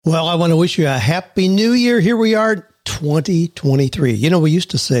Well, I want to wish you a happy new year. Here we are, 2023. You know, we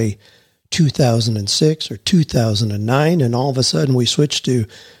used to say 2006 or 2009, and all of a sudden we switched to,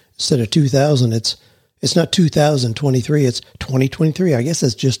 instead of 2000, it's not 2023, it's 2023. I guess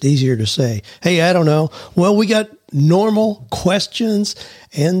it's just easier to say. Hey, I don't know. Well, we got normal questions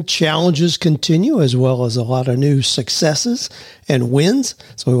and challenges continue, as well as a lot of new successes and wins.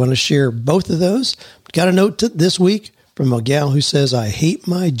 So we want to share both of those. Got a note this week from a gal who says, I hate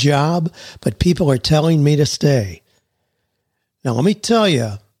my job, but people are telling me to stay. Now, let me tell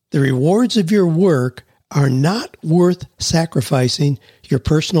you, the rewards of your work are not worth sacrificing your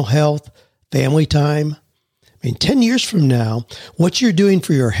personal health, family time. I mean, 10 years from now, what you're doing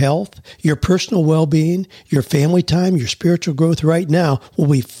for your health, your personal well-being, your family time, your spiritual growth right now will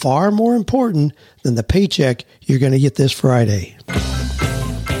be far more important than the paycheck you're going to get this Friday.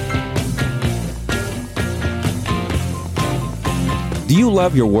 Do you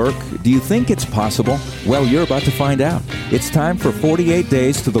love your work? Do you think it's possible? Well, you're about to find out. It's time for 48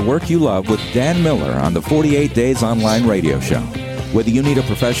 Days to the Work You Love with Dan Miller on the 48 Days Online Radio Show. Whether you need a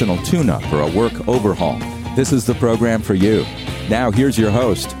professional tune-up or a work overhaul, this is the program for you. Now, here's your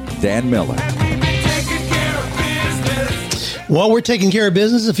host, Dan Miller. Well, we're taking care of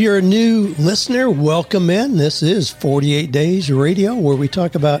business. If you're a new listener, welcome in. This is 48 Days Radio, where we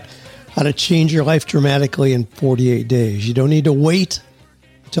talk about how to change your life dramatically in 48 days. You don't need to wait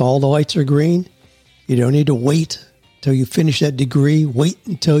till all the lights are green. You don't need to wait till you finish that degree. Wait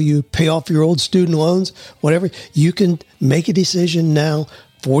until you pay off your old student loans, whatever. You can make a decision now.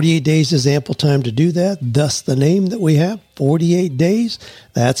 48 days is ample time to do that. Thus the name that we have, 48 days.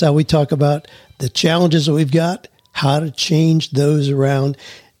 That's how we talk about the challenges that we've got, how to change those around.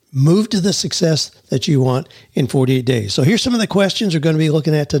 Move to the success that you want in 48 days. So here's some of the questions we're going to be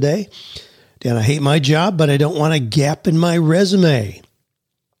looking at today. Dan, I hate my job, but I don't want a gap in my resume.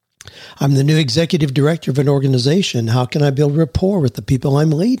 I'm the new executive director of an organization. How can I build rapport with the people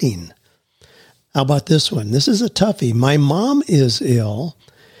I'm leading? How about this one? This is a toughie. My mom is ill.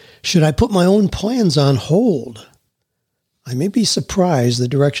 Should I put my own plans on hold? I may be surprised the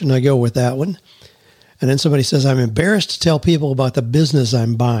direction I go with that one. And then somebody says, I'm embarrassed to tell people about the business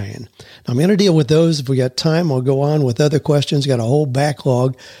I'm buying. Now, I'm going to deal with those. If we got time, I'll go on with other questions. Got a whole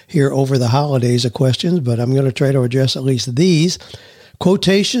backlog here over the holidays of questions, but I'm going to try to address at least these.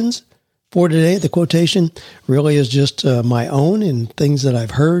 Quotations for today. The quotation really is just my own and things that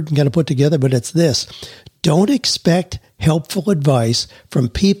I've heard and got to put together, but it's this. Don't expect helpful advice from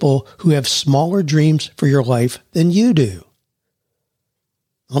people who have smaller dreams for your life than you do.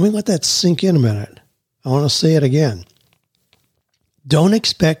 Let me let that sink in a minute. I want to say it again. Don't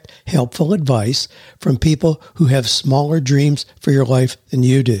expect helpful advice from people who have smaller dreams for your life than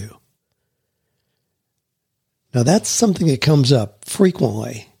you do. Now, that's something that comes up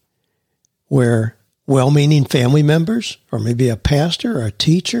frequently where well-meaning family members, or maybe a pastor or a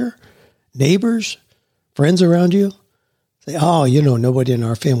teacher, neighbors, friends around you, say, oh, nobody in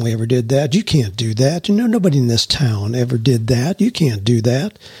our family ever did that. You can't do that. Nobody in this town ever did that. You can't do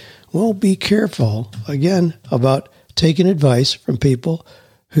that. Well, be careful, again, about taking advice from people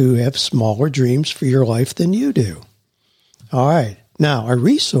who have smaller dreams for your life than you do. All right. Now, our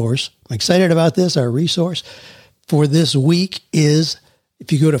resource, I'm excited about this. Our resource for this week is,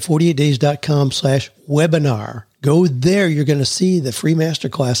 if you go to 48days.com/webinar, go there. You're going to see the free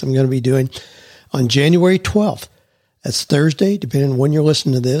masterclass I'm going to be doing on January 12th. That's Thursday, depending on when you're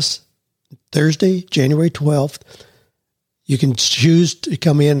listening to this. Thursday, January 12th. You can choose to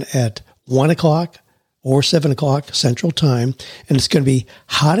come in at 1 o'clock or 7 o'clock Central Time, and it's going to be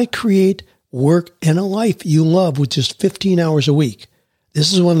how to create work and a life you love with just 15 hours a week.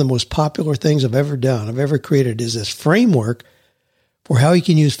 This is one of the most popular things I've ever done, I've ever created, is this framework for how you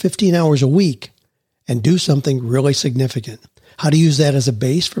can use 15 hours a week and do something really significant. How to use that as a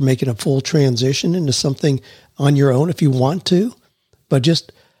base for making a full transition into something on your own if you want to, but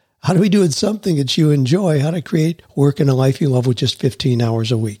just how do we do it something that you enjoy? How to create work and a life you love with just 15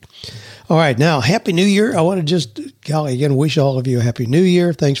 hours a week. All right. Now, Happy New Year. I want to just, again, wish all of you a Happy New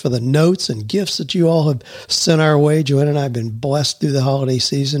Year. Thanks for the notes and gifts that you all have sent our way. Joanne and I have been blessed through the holiday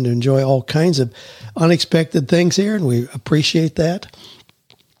season to enjoy all kinds of unexpected things here, and we appreciate that.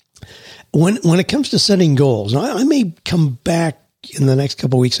 When it comes to setting goals, I may come back in the next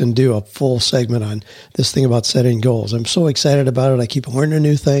couple of weeks and do a full segment on this thing about setting goals. I'm so excited about it. I keep learning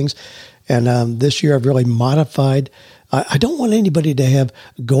new things. And this year I've really modified. I don't want anybody to have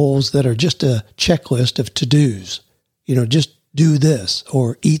goals that are just a checklist of to-dos. Just do this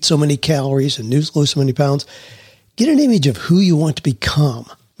or eat so many calories and lose so many pounds. Get an image of who you want to become.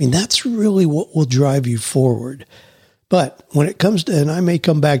 I mean, that's really what will drive you forward. But when it comes to, and I may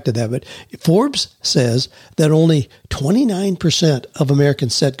come back to that, but Forbes says that only 29% of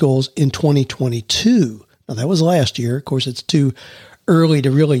Americans set goals in 2022. Now, that was last year. Of course, it's too early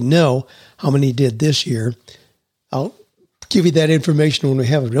to really know how many did this year. I'll give you that information when we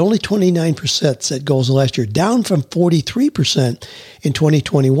have it. But only 29% set goals last year, down from 43% in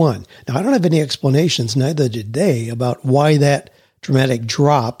 2021. Now, I don't have any explanations, neither did they, about why that dramatic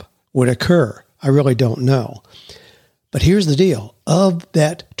drop would occur. I really don't know. But here's the deal. Of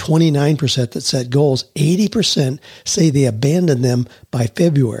that 29% that set goals, 80% say they abandoned them by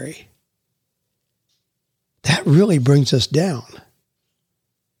February. That really brings us down.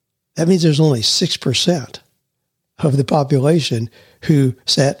 That means there's only 6% of the population who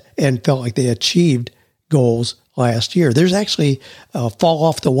set and felt like they achieved goals last year. There's actually a fall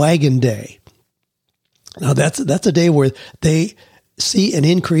off the wagon day. Now, that's a day where they see an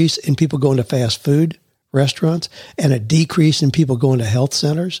increase in people going to fast food restaurants and a decrease in people going to health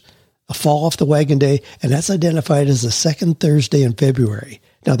centers, a fall off the wagon day, and that's identified as the second Thursday in February.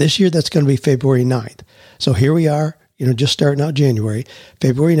 Now, this year, that's going to be February 9th. So here we are, just starting out January.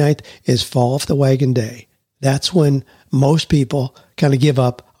 February 9th is fall off the wagon day. That's when most people kind of give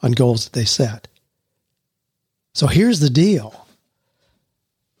up on goals that they set. So here's the deal.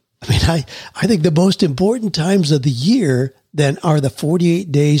 I think the most important times of the year then are the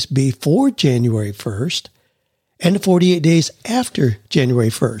 48 days before January 1st and the 48 days after January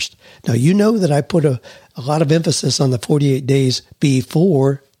 1st. Now, you know that I put a lot of emphasis on the 48 days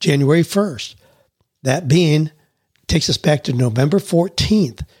before January 1st. That being, takes us back to November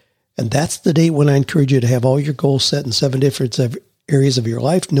 14th. And that's the date when I encourage you to have all your goals set in 7 different areas of your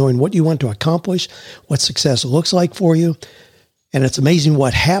life, knowing what you want to accomplish, what success looks like for you. And it's amazing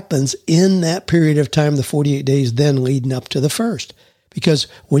what happens in that period of time, the 48 days then leading up to the first. Because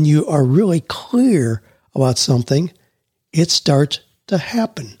when you are really clear about something, it starts to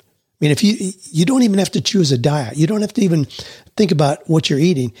happen. I mean, if you don't even have to choose a diet. You don't have to even think about what you're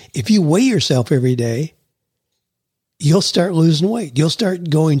eating. If you weigh yourself every day, you'll start losing weight. You'll start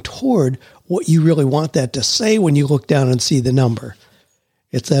going toward what you really want that to say when you look down and see the number.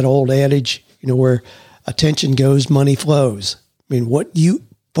 It's that old adage, where attention goes, money flows. I mean, what you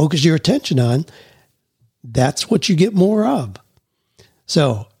focus your attention on, that's what you get more of.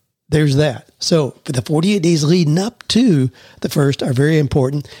 So there's that. So for the 48 days leading up to the first are very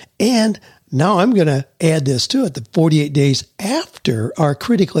important. And now I'm going to add this to it. The 48 days after are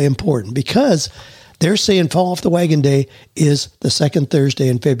critically important because they're saying fall off the wagon day is the second Thursday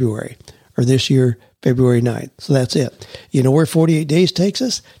in February, or this year, February 9th. So that's it. You know where 48 days takes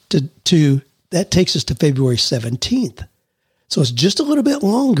us? That takes us to February 17th. So it's just a little bit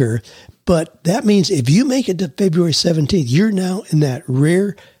longer, but that means if you make it to February 17th, you're now in that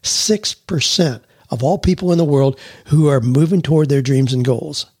rare 6% of all people in the world who are moving toward their dreams and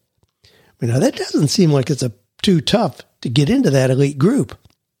goals. Now, that doesn't seem like it's too tough to get into that elite group.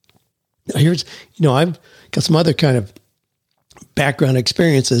 Now, I've got some other kind of background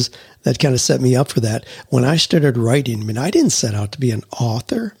experiences that kind of set me up for that. When I started writing, I didn't set out to be an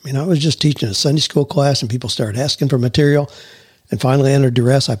author. I was just teaching a Sunday school class and people started asking for material. And finally, under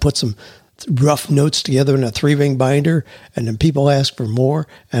duress, I put some rough notes together in a 3-ring binder, and then people asked for more,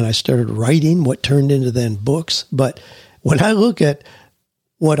 and I started writing what turned into then books. But when I look at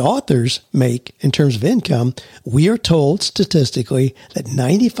what authors make in terms of income, we are told statistically that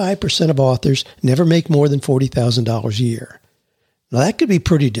 95% of authors never make more than $40,000 a year. Now, that could be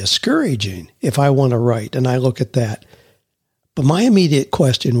pretty discouraging if I want to write, and I look at that. But my immediate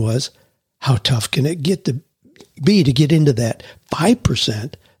question was, how tough can it be to get into that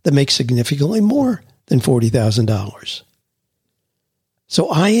 5% that makes significantly more than $40,000? So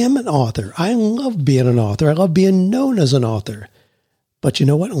I am an author. I love being an author. I love being known as an author. But you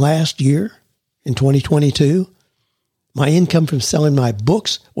know what? Last year, in 2022, my income from selling my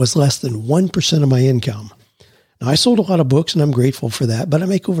books was less than 1% of my income. Now, I sold a lot of books, and I'm grateful for that, but I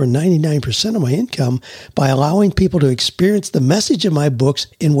make over 99% of my income by allowing people to experience the message of my books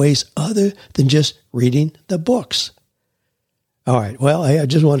in ways other than just reading the books. All right, well, I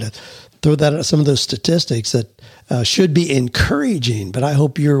just wanted to throw that out, some of those statistics that should be encouraging, but I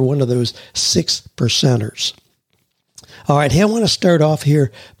hope you're one of those 6%ers. All right, hey, I want to start off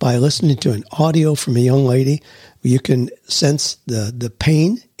here by listening to an audio from a young lady. You can sense the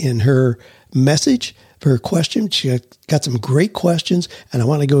pain in her message, for her question. She got some great questions, and I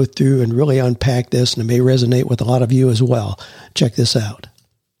want to go through and really unpack this, and it may resonate with a lot of you as well. Check this out.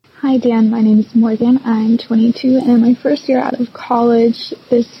 Hi, Dan. My name is Morgan. I'm 22, and in my first year out of college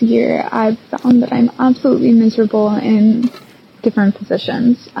this year, I've found that I'm absolutely miserable in different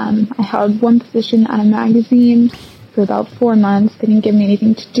positions. I held one position at a magazine, for about 4 months. They didn't give me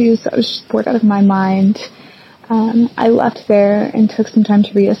anything to do, so I was just bored out of my mind. I left there and took some time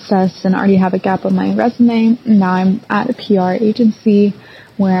to reassess and already have a gap on my resume. Now I'm at a PR agency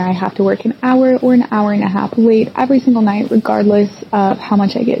where I have to work an hour or an hour and a half late every single night, regardless of how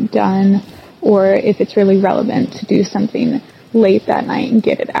much I get done or if it's really relevant to do something late that night and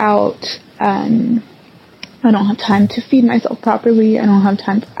get it out. I don't have time to feed myself properly. I don't have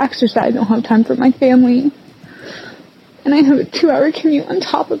time for exercise. I don't have time for my family. And I have a 2-hour commute on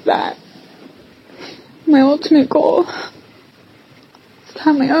top of that. My ultimate goal is to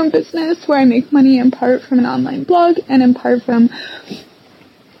have my own business where I make money in part from an online blog and in part from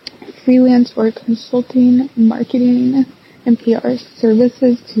freelance work, consulting, marketing, and PR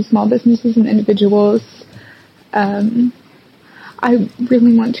services to small businesses and individuals. I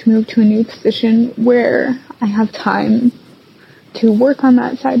really want to move to a new position where I have time to work on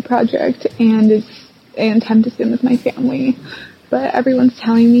that side project and time to spend with my family. But everyone's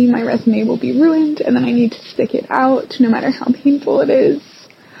telling me my resume will be ruined and then I need to stick it out no matter how painful it is.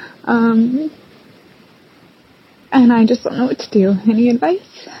 And I just don't know what to do. Any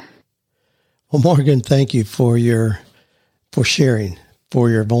advice? Well, Morgan, thank you for sharing, for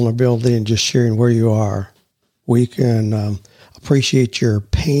your vulnerability and just sharing where you are. We can appreciate your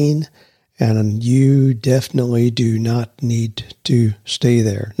pain, and you definitely do not need to stay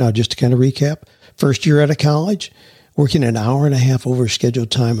there. Now, just to kind of recap, first year out of college, working an hour and a half over scheduled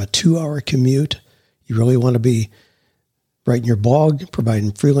time, a 2-hour commute. You really want to be writing your blog,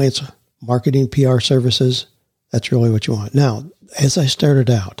 providing freelance marketing, PR services. That's really what you want. Now, as I started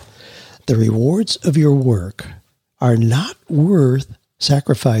out, the rewards of your work are not worth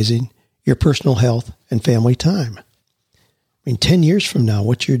sacrificing your personal health and family time. I mean, 10 years from now,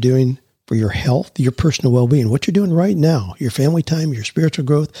 what you're doing for your health, your personal well-being, what you're doing right now, your family time, your spiritual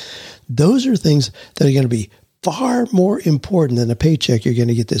growth, those are things that are going to be far more important than the paycheck you're going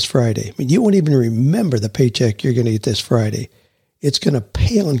to get this Friday. I mean, you won't even remember the paycheck you're going to get this Friday. It's going to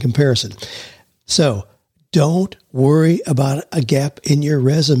pale in comparison. So don't worry about a gap in your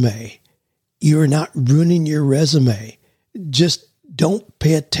resume. You're not ruining your resume. Just don't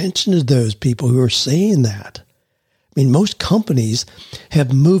pay attention to those people who are saying that. I mean, most companies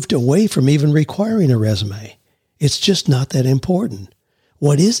have moved away from even requiring a resume. It's just not that important.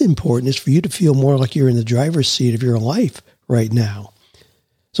 What is important is for you to feel more like you're in the driver's seat of your life right now.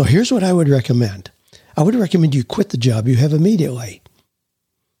 So here's what I would recommend. I would recommend you quit the job you have immediately.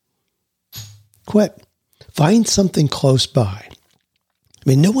 Quit. Find something close by. I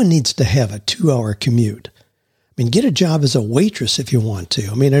mean, no one needs to have a 2-hour commute. I mean, get a job as a waitress if you want to.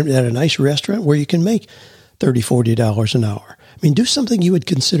 I mean, at a nice restaurant where you can make $30, $40 an hour. I mean, do something you would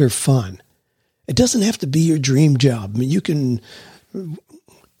consider fun. It doesn't have to be your dream job. I mean, you can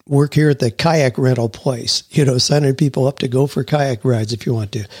work here at the kayak rental place, signing people up to go for kayak rides if you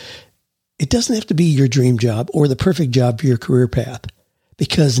want to. It doesn't have to be your dream job or the perfect job for your career path,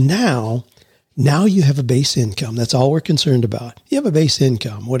 because now you have a base income. That's all we're concerned about. You have a base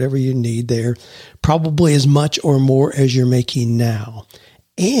income, whatever you need there, probably as much or more as you're making now.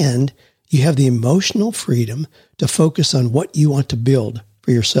 And you have the emotional freedom to focus on what you want to build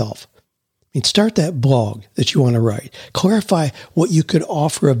for yourself. I mean, start that blog that you want to write. Clarify what you could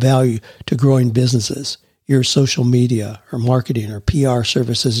offer of value to growing businesses, your social media or marketing or PR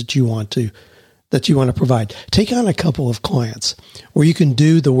services that you want to provide. Take on a couple of clients where you can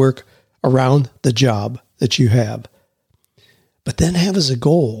do the work around the job that you have. But then have as a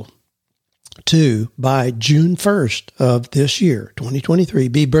goal to, by June 1st of this year, 2023,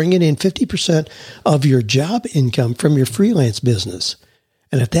 be bringing in 50% of your job income from your freelance business.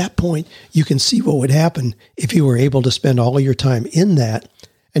 And at that point, you can see what would happen if you were able to spend all of your time in that,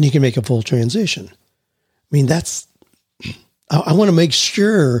 and you can make a full transition. I mean, I want to make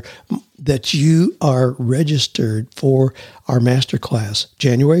sure that you are registered for our masterclass,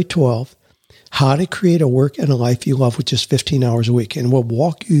 January 12th, How to Create a Work and a Life You Love with Just 15 Hours a Week. And we'll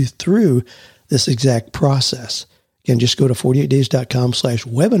walk you through this exact process. Again, just go to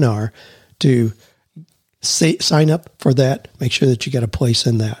 48days.com/webinar to sign up for that. Make sure that you get a place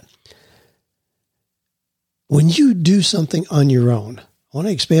in that. When you do something on your own, I want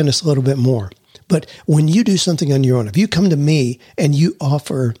to expand this a little bit more, but when you do something on your own, if you come to me and you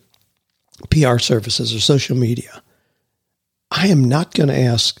offer PR services or social media, I am not going to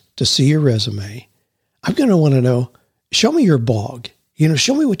ask to see your resume. I'm going to want to know, show me your blog.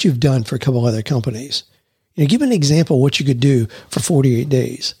 Show me what you've done for a couple other companies. Give an example of what you could do for 48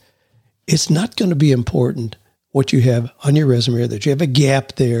 days. It's not going to be important what you have on your resume or that you have a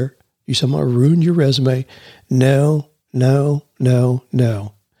gap there. You somehow ruined your resume. No.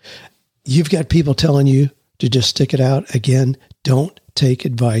 You've got people telling you to just stick it out. Again, don't take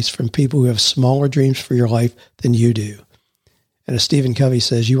advice from people who have smaller dreams for your life than you do. And as Stephen Covey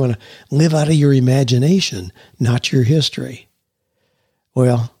says, you want to live out of your imagination, not your history.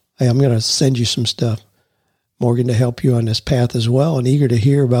 Well, hey, I'm going to send you some stuff, Morgan, to help you on this path as well, and eager to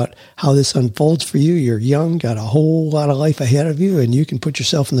hear about how this unfolds for you. You're young, got a whole lot of life ahead of you, and you can put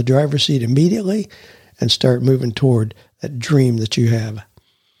yourself in the driver's seat immediately and start moving toward that dream that you have.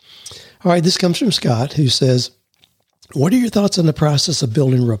 All right, this comes from Scott, who says, what are your thoughts on the process of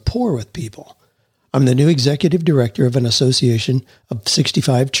building rapport with people? I'm the new executive director of an association of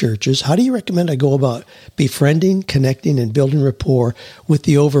 65 churches. How do you recommend I go about befriending, connecting, and building rapport with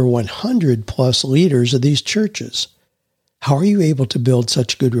the over 100 plus leaders of these churches? How are you able to build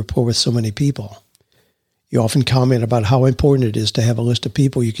such good rapport with so many people? You often comment about how important it is to have a list of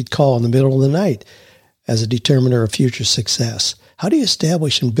people you could call in the middle of the night as a determiner of future success. How do you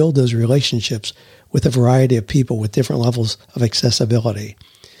establish and build those relationships with a variety of people with different levels of accessibility?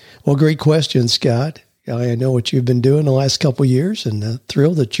 Well, great question, Scott. I know what you've been doing the last couple of years, and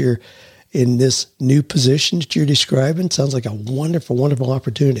thrilled that you're in this new position that you're describing. Sounds like a wonderful, wonderful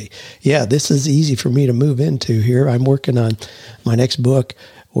opportunity. Yeah, this is easy for me to move into here. I'm working on my next book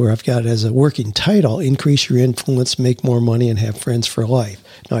where I've got as a working title, Increase Your Influence, Make More Money, and Have Friends for Life.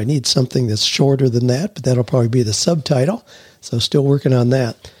 Now, I need something that's shorter than that, but that'll probably be the subtitle. So still working on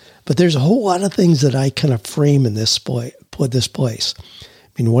that. But there's a whole lot of things that I kind of frame in this place.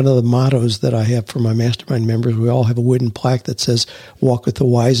 I mean, one of the mottos that I have for my mastermind members, we all have a wooden plaque that says, walk with the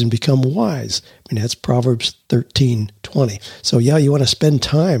wise and become wise. I mean, that's Proverbs 13:20. So yeah, you want to spend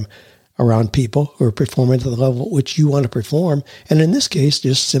time around people who are performing to the level at which you want to perform. And in this case,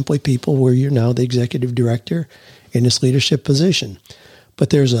 just simply people where you're now the executive director in this leadership position. But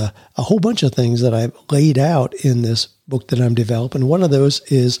there's a whole bunch of things that I've laid out in this book that I'm developing. One of those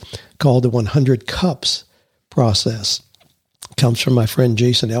is called the 100 Cups process. It comes from my friend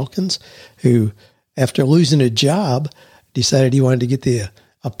Jason Elkins, who, after losing a job, decided he wanted to get the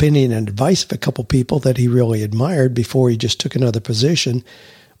opinion and advice of a couple people that he really admired before he just took another position.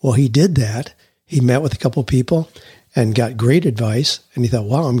 Well, he did that. He met with a couple people and got great advice. And he thought,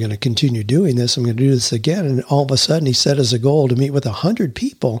 wow, I'm going to continue doing this. I'm going to do this again. And all of a sudden, he set as a goal to meet with 100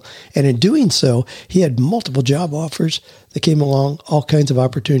 people. And in doing so, he had multiple job offers that came along, all kinds of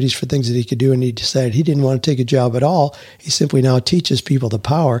opportunities for things that he could do. And he decided he didn't want to take a job at all. He simply now teaches people the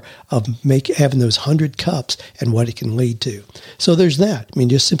power of having those 100 cups and what it can lead to. So there's that. I mean,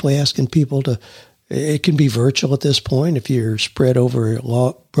 just simply asking people to, it can be virtual at this point. If you're spread over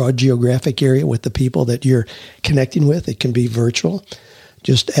a broad geographic area with the people that you're connecting with, it can be virtual.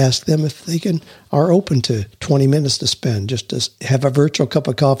 Just ask them if they are open to 20 minutes to spend, just to have a virtual cup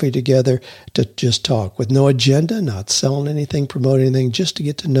of coffee together to just talk with no agenda, not selling anything, promoting anything, just to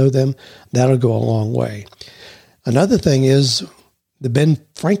get to know them. That'll go a long way. Another thing is the Ben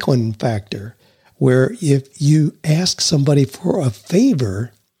Franklin factor, where if you ask somebody for a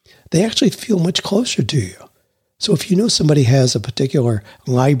favor, they actually feel much closer to you. So if you know somebody has a particular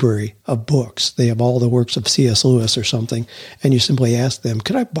library of books, they have all the works of C.S. Lewis or something, and you simply ask them,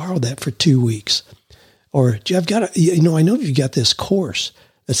 could I borrow that for 2 weeks? Or I've got I know you've got this course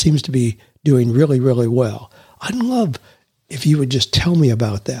that seems to be doing really, really well. I'd love if you would just tell me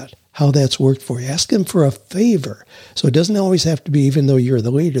about that, how that's worked for you. Ask them for a favor. So it doesn't always have to be, even though you're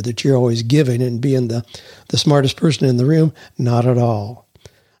the leader, that you're always giving and being the smartest person in the room. Not at all.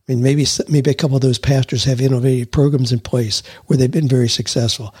 I mean, maybe a couple of those pastors have innovative programs in place where they've been very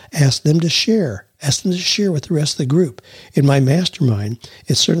successful. Ask them to share. Ask them to share with the rest of the group. In my mastermind,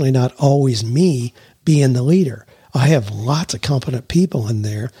 it's certainly not always me being the leader. I have lots of competent people in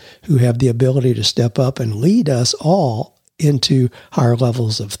there who have the ability to step up and lead us all into higher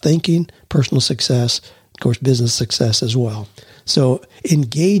levels of thinking, personal success, of course, business success as well. So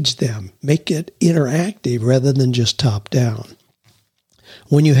engage them. Make it interactive rather than just top down.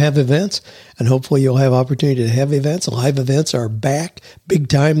 When you have events, and hopefully you'll have opportunity to have events, live events are back big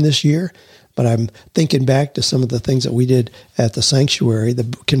time this year, but I'm thinking back to some of the things that we did at the sanctuary,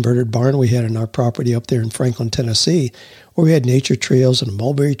 the converted barn we had in our property up there in Franklin, Tennessee, where we had nature trails and a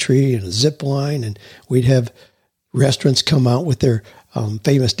mulberry tree and a zip line, and we'd have restaurants come out with their,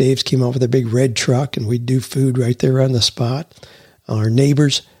 Famous Dave's came out with a big red truck, and we'd do food right there on the spot. Our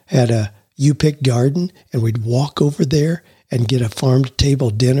neighbors had a U-pick garden, and we'd walk over there and get a farm-to-table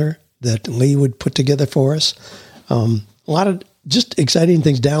dinner that Lee would put together for us. A lot of just exciting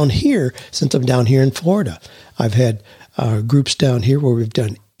things down here since I'm down here in Florida. I've had groups down here where we've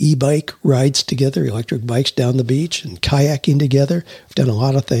done e-bike rides together, electric bikes down the beach, and kayaking together. We've done a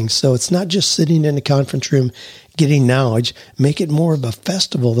lot of things. So it's not just sitting in a conference room getting knowledge. Make it more of a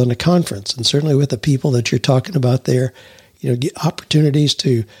festival than a conference. And certainly with the people that you're talking about there, get opportunities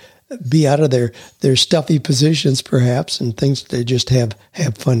to be out of their stuffy positions perhaps, and things to just have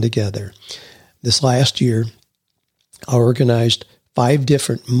fun together. This last year, I organized 5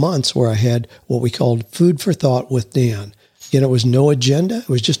 different months where I had what we called Food for Thought with Dan. It was no agenda. It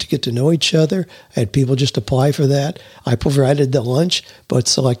was just to get to know each other. I had people just apply for that. I provided the lunch, but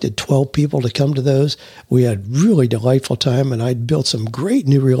selected 12 people to come to those. We had really delightful time, and I built some great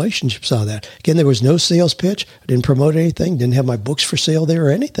new relationships out of that. Again, there was no sales pitch. I didn't promote anything. Didn't have my books for sale there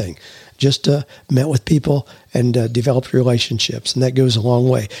or anything. Just met with people and developed relationships, and that goes a long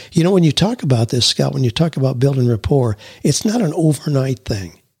way. When you talk about this, Scott, when you talk about building rapport, it's not an overnight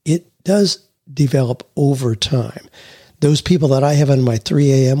thing. It does develop over time. Those people that I have on my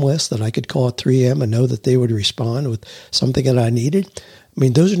 3 a.m. list that I could call at 3 a.m. and know that they would respond with something that I needed,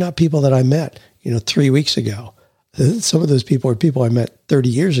 those are not people that I met, 3 weeks ago. Some of those people are people I met 30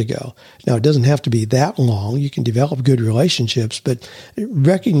 years ago. Now, it doesn't have to be that long. You can develop good relationships, but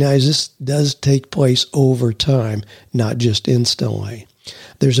recognize this does take place over time, not just instantly.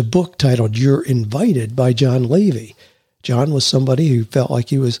 There's a book titled You're Invited by John Levy. John was somebody who felt like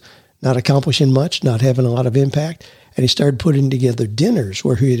he was not accomplishing much, not having a lot of impact. And he started putting together dinners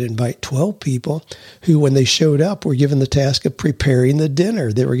where he'd invite 12 people who, when they showed up, were given the task of preparing the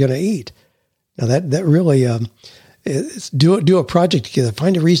dinner they were going to eat. Now, that really, do a project together.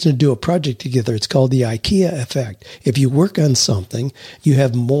 Find a reason to do a project together. It's called the IKEA effect. If you work on something, you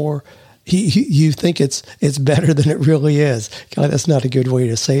have more, you think it's better than it really is. God, that's not a good way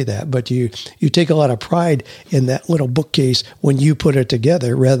to say that, but you take a lot of pride in that little bookcase when you put it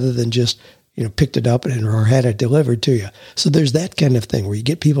together rather than just picked it up or had it delivered to you. So there's that kind of thing where you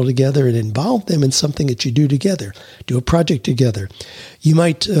get people together and involve them in something that you do together. Do a project together. You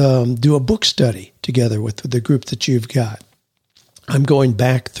might do a book study together with the group that you've got. I'm going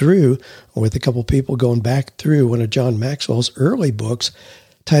back through, with a couple people, going back through one of John Maxwell's early books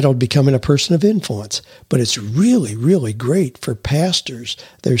titled Becoming a Person of Influence. But it's really, really great for pastors.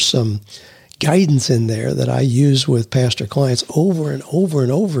 There's some guidance in there that I use with pastor clients over and over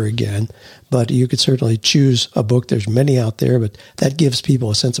and over again, but you could certainly choose a book. There's many out there, but that gives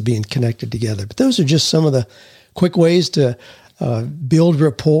people a sense of being connected together. But those are just some of the quick ways to build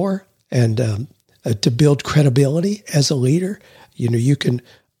rapport and to build credibility as a leader. You can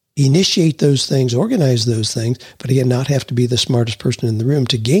initiate those things, organize those things, but again, not have to be the smartest person in the room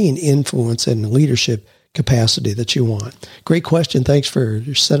to gain influence and leadership capacity that you want. Great question. Thanks for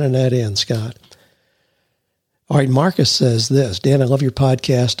sending that in, Scott. All right, Marcus says this: Dan, I love your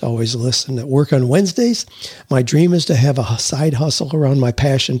podcast. Always listen at work on Wednesdays. My dream is to have a side hustle around my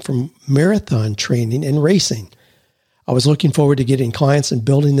passion for marathon training and racing. I was looking forward to getting clients and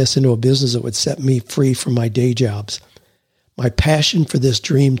building this into a business that would set me free from my day jobs. My passion for this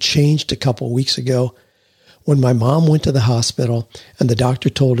dream changed a couple of weeks ago when my mom went to the hospital and the doctor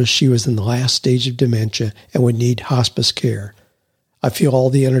told us she was in the last stage of dementia and would need hospice care. I feel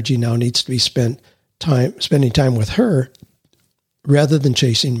all the energy now needs to be spending time with her rather than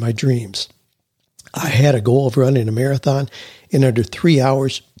chasing my dreams. I had a goal of running a marathon in under 3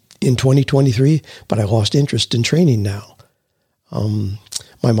 hours in 2023, but I lost interest in training now.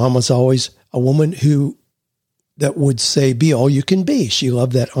 My mom was always a woman that would say, be all you can be. She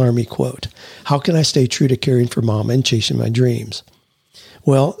loved that Army quote. How can I stay true to caring for mom and chasing my dreams?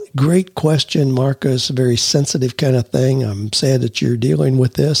 Well, great question, Marcus. A very sensitive kind of thing. I'm sad that you're dealing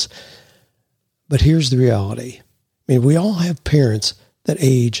with this. But here's the reality. We all have parents that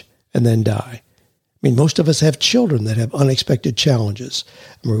age and then die. Most of us have children that have unexpected challenges.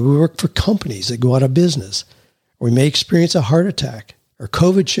 We work for companies that go out of business. We may experience a heart attack, or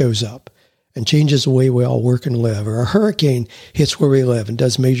COVID shows up and changes the way we all work and live, or a hurricane hits where we live and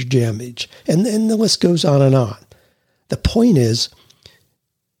does major damage. And then the list goes on and on. The point is,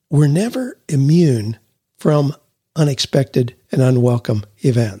 we're never immune from unexpected and unwelcome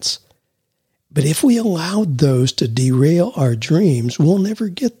events. But if we allowed those to derail our dreams, we'll never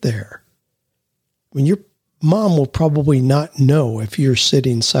get there. Your mom will probably not know if you're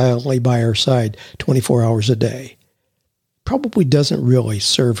sitting silently by her side 24 hours a day. Probably doesn't really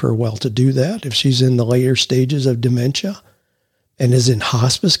serve her well to do that if she's in the later stages of dementia and is in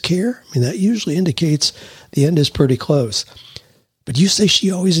hospice care. That usually indicates the end is pretty close. But you say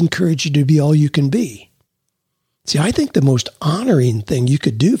she always encouraged you to be all you can be. See, I think the most honoring thing you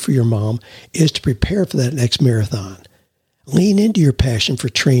could do for your mom is to prepare for that next marathon. Lean into your passion for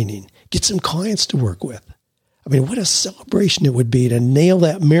training. Get some clients to work with. I mean, what a celebration it would be to nail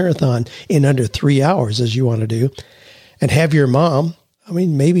that marathon in under 3 hours as you want to do, and have your mom, I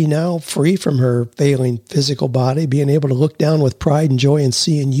mean, maybe now free from her failing physical body, being able to look down with pride and joy and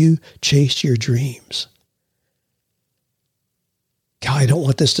seeing you chase your dreams. God, I don't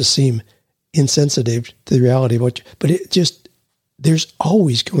want this to seem insensitive to the reality of but it just, there's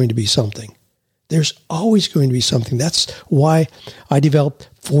always going to be something. There's always going to be something. That's why I developed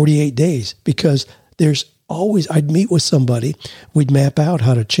 48 days, because there's always, I'd meet with somebody, we'd map out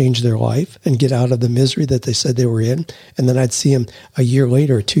how to change their life and get out of the misery that they said they were in. And then I'd see them a year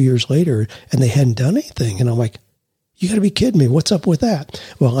later or 2 years later, and they hadn't done anything. And I'm like, you got to be kidding me. What's up with that?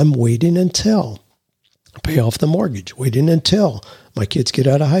 Well, I'm waiting until I pay off the mortgage, waiting until my kids get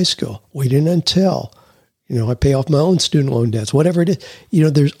out of high school, waiting until, I pay off my own student loan debts, whatever it is.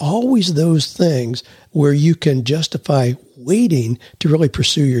 There's always those things where you can justify waiting to really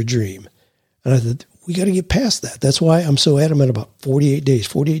pursue your dream. And I thought, we got to get past that. That's why I'm so adamant about 48 days.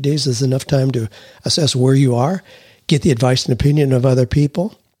 48 days is enough time to assess where you are, get the advice and opinion of other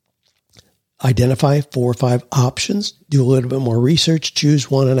people, identify 4 or 5 options, do a little bit more research,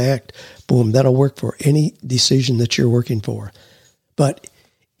 choose one and act. Boom, that'll work for any decision that you're working for. But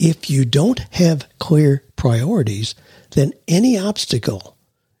if you don't have clear priorities, then any obstacle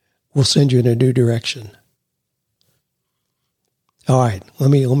will send you in a new direction. All right, let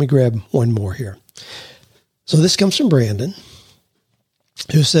me grab one more here. So this comes from Brandon,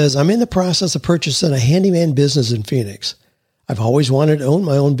 who says, I'm in the process of purchasing a handyman business in Phoenix. I've always wanted to own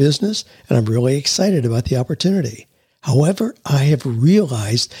my own business, and I'm really excited about the opportunity. However, I have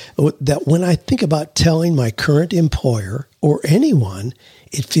realized that when I think about telling my current employer or anyone,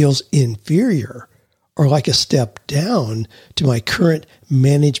 it feels inferior or like a step down to my current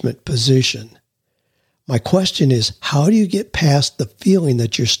management position. My question is, how do you get past the feeling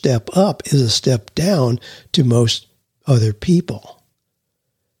that your step up is a step down to most other people?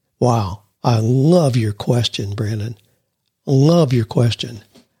 Wow. I love your question, Brandon. Love your question.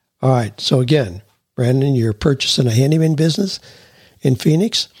 All right. So again, Brandon, you're purchasing a handyman business in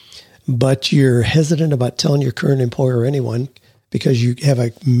Phoenix, but you're hesitant about telling your current employer or anyone because you have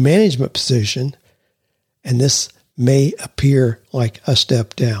a management position, and this may appear like a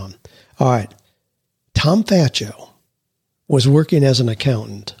step down. All right. Tom Faccio was working as an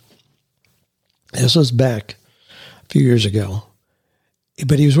accountant. This was back a few years ago,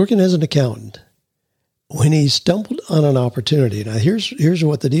 but he was working as an accountant when he stumbled on an opportunity. Now, here's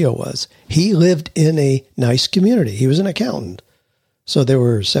what the deal was. He lived in a nice community. He was an accountant. So there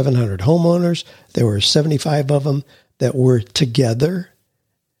were 700 homeowners. There were 75 of them that were together,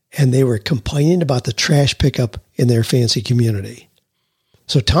 and they were complaining about the trash pickup in their fancy community.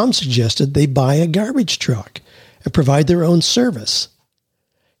 So Tom suggested they buy a garbage truck and provide their own service.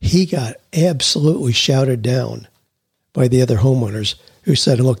 He got absolutely shouted down by the other homeowners who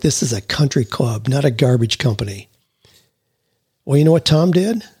said, look, this is a country club, not a garbage company. Well, you know what Tom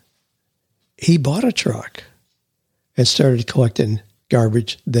did? He bought a truck and started collecting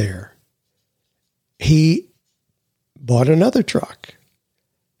garbage there. He bought another truck.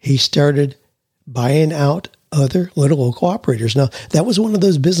 He started buying out other little local operators. Now, that was one of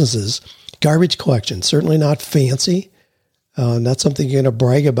those businesses, garbage collection, certainly not fancy, not something you're going to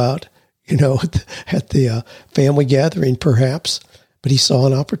brag about, at the family gathering, perhaps, but he saw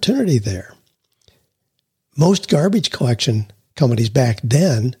an opportunity there. Most garbage collection companies back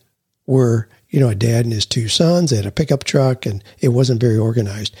then were, a dad and his 2 sons. They had a pickup truck, and it wasn't very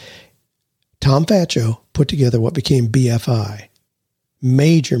organized. Tom Faccio put together what became BFI,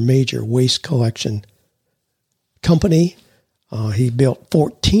 major waste collection company. He built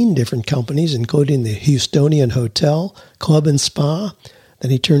 14 different companies, including the Houstonian Hotel, Club and Spa.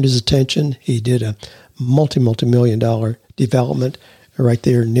 Then he turned his attention. He did a multi-million-dollar development right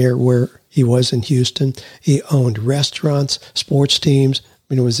there near where he was in Houston. He owned restaurants, sports teams.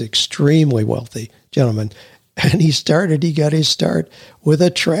 He was an extremely wealthy gentleman. And he got his start with a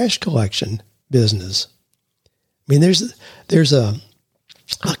trash collection business. There's a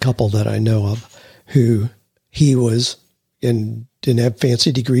couple that I know of who he was and didn't have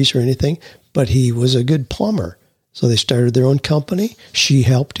fancy degrees or anything, but he was a good plumber. So they started their own company. She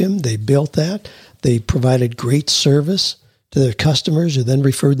helped him. They built that. They provided great service to their customers who then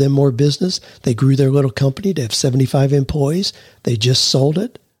referred them more business. They grew their little company to have 75 employees. They just sold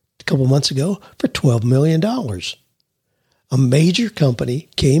it a couple months ago for $12 million. A major company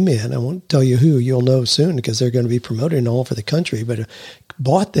came in. I won't tell you who. You'll know soon because they're going to be promoted all over the country, but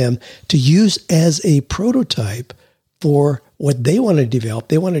bought them to use as a prototype for what they want to develop.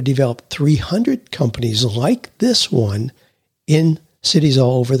 They want to develop 300 companies like this one in cities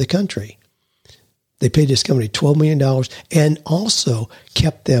all over the country. They paid this company $12 million and also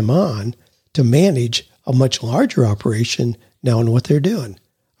kept them on to manage a much larger operation now in what they're doing.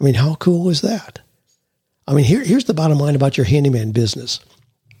 I mean, how cool is that? I mean, here's the bottom line about your handyman business.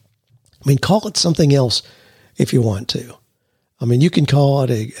 I mean, call it something else if you want to. I mean, you can call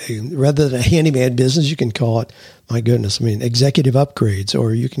it rather than a handyman business, you can call it, my goodness, I mean, executive upgrades,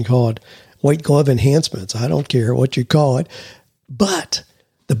 or you can call it white glove enhancements. I don't care what you call it. But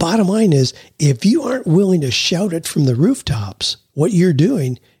the bottom line is, if you aren't willing to shout it from the rooftops, what you're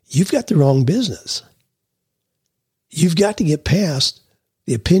doing, you've got the wrong business. You've got to get past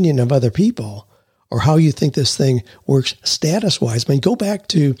the opinion of other people or how you think this thing works status-wise. I mean, go back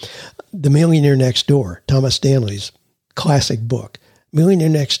to The Millionaire Next Door, Thomas Stanley's classic book, Millionaire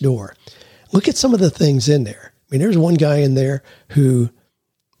Next Door. Look at some of the things in there. I mean, there's one guy in there who,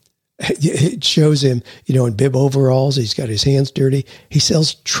 it shows him, in bib overalls. He's got his hands dirty. He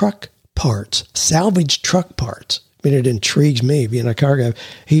sells truck parts, salvage truck parts. I mean, it intrigues me being a car guy.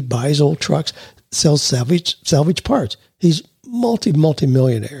 He buys old trucks, sells salvage parts. He's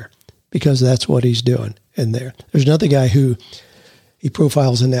multi-millionaire because that's what he's doing in there. There's another guy who he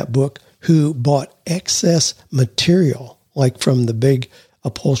profiles in that book who bought excess material, like from the big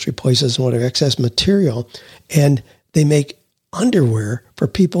upholstery places and whatever, excess material, and they make underwear for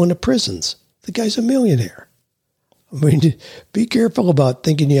people in the prisons. The guy's a millionaire. I mean, be careful about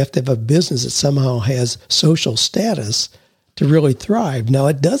thinking you have to have a business that somehow has social status to really thrive. Now,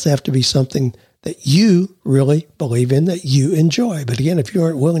 it does have to be something that you really believe in, that you enjoy. But again, if you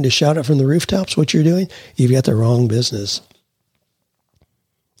aren't willing to shout it from the rooftops what you're doing, you've got the wrong business.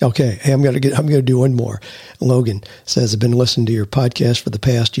 Okay, hey, I'm going to do one more. Logan says, I've been listening to your podcast for the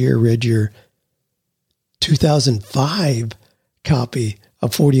past year, read your 2005 copy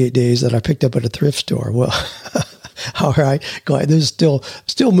of 48 Days that I picked up at a thrift store. Well, all right, glad they're still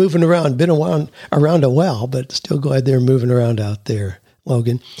moving around. Been around a while, but still glad they're moving around out there,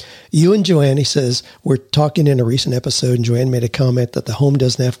 Logan. You and Joanne, he says, we're talking in a recent episode, and Joanne made a comment that the home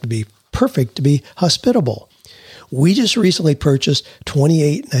doesn't have to be perfect to be hospitable. We just recently purchased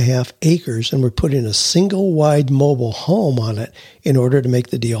 28.5 acres, and we're putting a single-wide mobile home on it in order to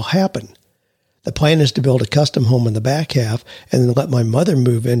make the deal happen. The plan is to build a custom home in the back half and then let my mother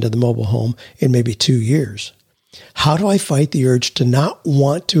move into the mobile home in maybe 2 years. How do I fight the urge to not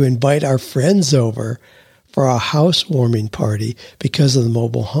want to invite our friends over for a housewarming party because of the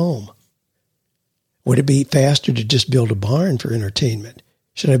mobile home? Would it be faster to just build a barn for entertainment?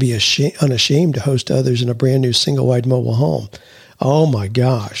 Should I be unashamed to host others in a brand new single-wide mobile home? Oh my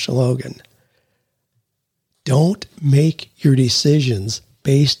gosh, Logan. Don't make your decisions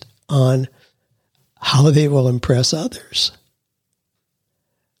based on how they will impress others.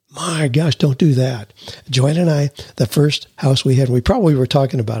 My gosh, don't do that. Joanne and I, the first house we had, we probably were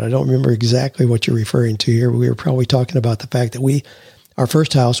talking about, I don't remember exactly what you're referring to here. We were probably talking about the fact that our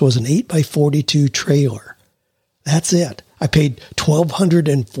first house was an 8x42 trailer. That's it. I paid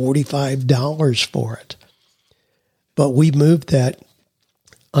 $1,245 for it. But we moved that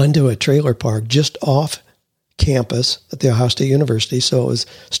onto a trailer park just off campus at the Ohio State University. So it was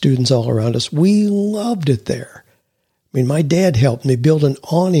students all around us. We loved it there. I mean, my dad helped me build an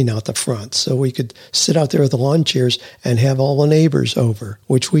awning out the front so we could sit out there with the lawn chairs and have all the neighbors over,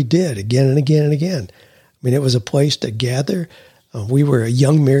 which we did again and again and again. I mean, it was a place to gather. We were a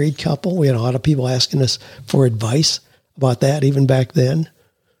young married couple. We had a lot of people asking us for advice about that even back then.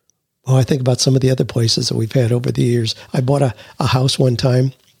 Oh, I think about some of the other places that we've had over the years. I bought a house one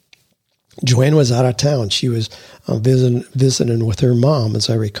time. Joanne was out of town. She was visiting with her mom, as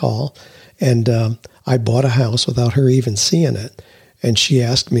I recall. And I bought a house without her even seeing it. And she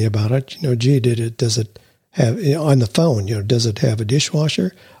asked me about it. Does it have, on the phone, does it have a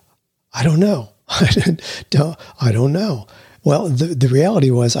dishwasher? I don't know. I don't know. Well, the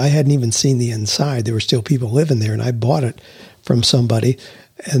reality was I hadn't even seen the inside. There were still people living there, and I bought it from somebody,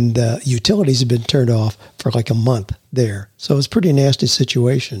 and the utilities had been turned off for like a month there. So it was a pretty nasty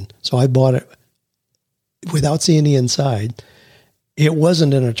situation. So I bought it without seeing the inside. It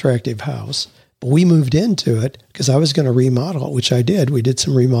wasn't an attractive house, but we moved into it because I was going to remodel it, which I did. We did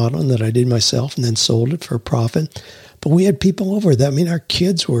some remodeling that I did myself and then sold it for a profit. But we had people over. That, I mean, our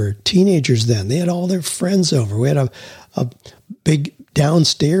kids were teenagers then. They had all their friends over. We had a big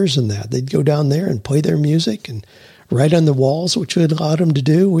downstairs in that. They'd go down there and play their music and write on the walls, which we allowed them to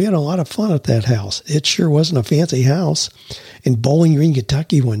do. We had a lot of fun at that house. It sure wasn't a fancy house. In Bowling Green,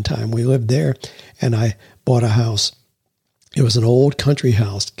 Kentucky one time, we lived there, and I bought a house. It was an old country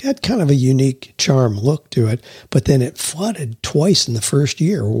house. It had kind of a unique charm look to it, but then it flooded twice in the first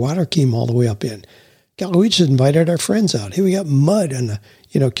year. Water came all the way up in. God, we just invited our friends out. Hey, we got mud on the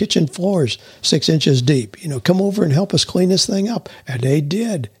kitchen floors 6 inches deep. Come over and help us clean this thing up. And they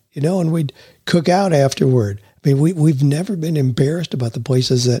did, and we'd cook out afterward. I mean, we've never been embarrassed about the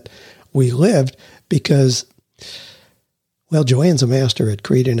places that we lived because, well, Joanne's a master at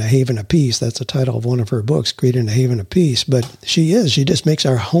creating a haven of peace. That's the title of one of her books, Creating a Haven of Peace. But she just makes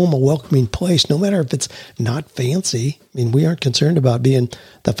our home a welcoming place, no matter if it's not fancy. I mean, we aren't concerned about being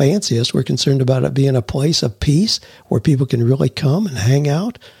the fanciest. We're concerned about it being a place of peace where people can really come and hang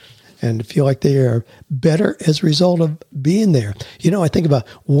out and feel like they are better as a result of being there. I think about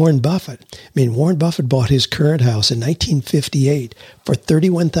Warren Buffett. I mean, Warren Buffett bought his current house in 1958 for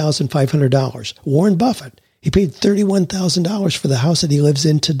 $31,500. Warren Buffett. He paid $31,000 for the house that he lives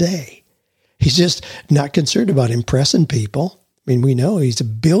in today. He's just not concerned about impressing people. I mean, we know he's a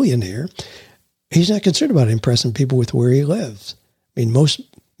billionaire. He's not concerned about impressing people with where he lives. I mean, most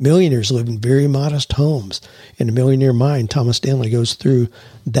millionaires live in very modest homes. In The Millionaire Mind, Thomas Stanley goes through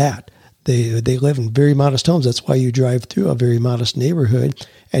that. They live in very modest homes. That's why you drive through a very modest neighborhood,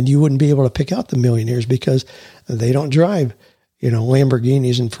 and you wouldn't be able to pick out the millionaires because they don't drive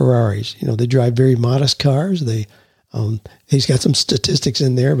Lamborghinis and Ferraris. They drive very modest cars. He's got some statistics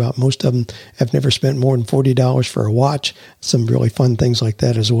in there about most of them have never spent more than $40 for a watch. Some really fun things like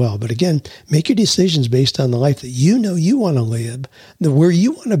that as well. But again, make your decisions based on the life that you want to live, where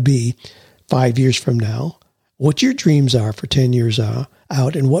you want to be 5 years from now, what your dreams are for 10 years out,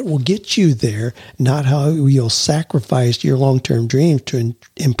 and what will get you there, not how you'll sacrifice your long-term dreams to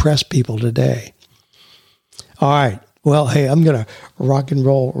impress people today. All right. Well, hey, I'm going to rock and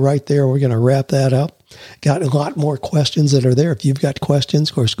roll right there. We're going to wrap that up. Got a lot more questions that are there. If you've got questions,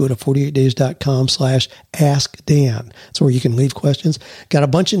 of course, go to 48days.com/askdan. That's where you can leave questions. Got a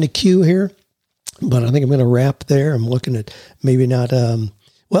bunch in the queue here, but I think I'm going to wrap there. I'm looking at maybe not, just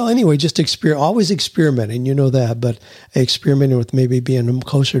always experimenting, that, but experimenting with maybe being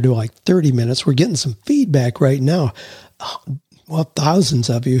closer to like 30 minutes. We're getting some feedback right now. Well, thousands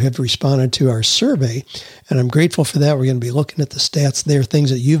of you have responded to our survey, and I'm grateful for that. We're going to be looking at the stats there, things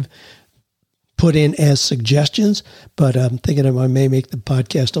that you've put in as suggestions, but I'm thinking I may make the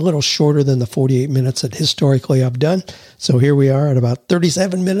podcast a little shorter than the 48 minutes that historically I've done. So here we are at about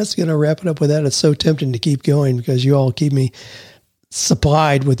 37 minutes. Going to wrap it up with that. It's so tempting to keep going because you all keep me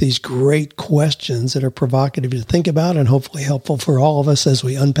supplied with these great questions that are provocative to think about and hopefully helpful for all of us as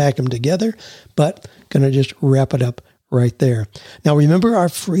we unpack them together, but going to just wrap it up right there. Now, remember our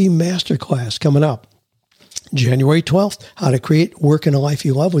free masterclass coming up January 12th, how to create work in a life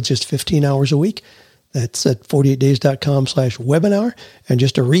you love with just 15 hours a week. That's at 48days.com/webinar. And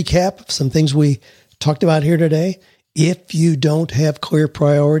just a recap of some things we talked about here today. If you don't have clear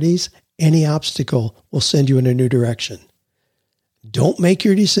priorities, any obstacle will send you in a new direction. Don't make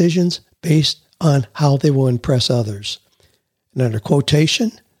your decisions based on how they will impress others. Another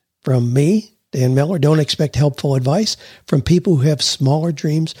quotation from me, Dan Miller: don't expect helpful advice from people who have smaller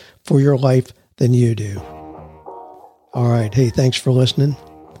dreams for your life than you do. All right. Hey, thanks for listening.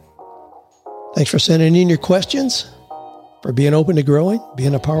 Thanks for sending in your questions, for being open to growing,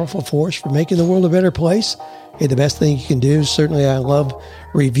 being a powerful force, for making the world a better place. Hey, the best thing you can do, certainly I love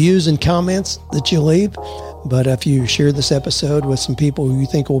reviews and comments that you leave. But if you share this episode with some people who you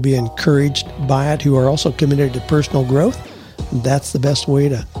think will be encouraged by it, who are also committed to personal growth, that's the best way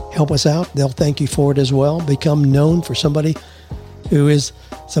to help us out. They'll thank you for it as well. Become known for somebody who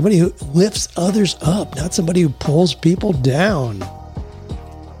lifts others up, not somebody who pulls people down.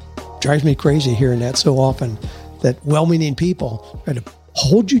 Drives me crazy hearing that so often, that well-meaning people try to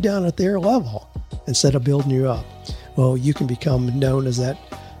hold you down at their level instead of building you up. Well, you can become known as that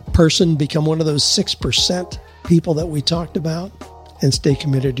person, become one of those 6% people that we talked about, and stay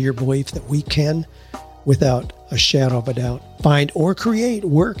committed to your belief that we can, without a shadow of a doubt, find or create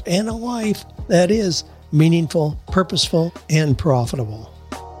work and a life that is meaningful, purposeful, and profitable.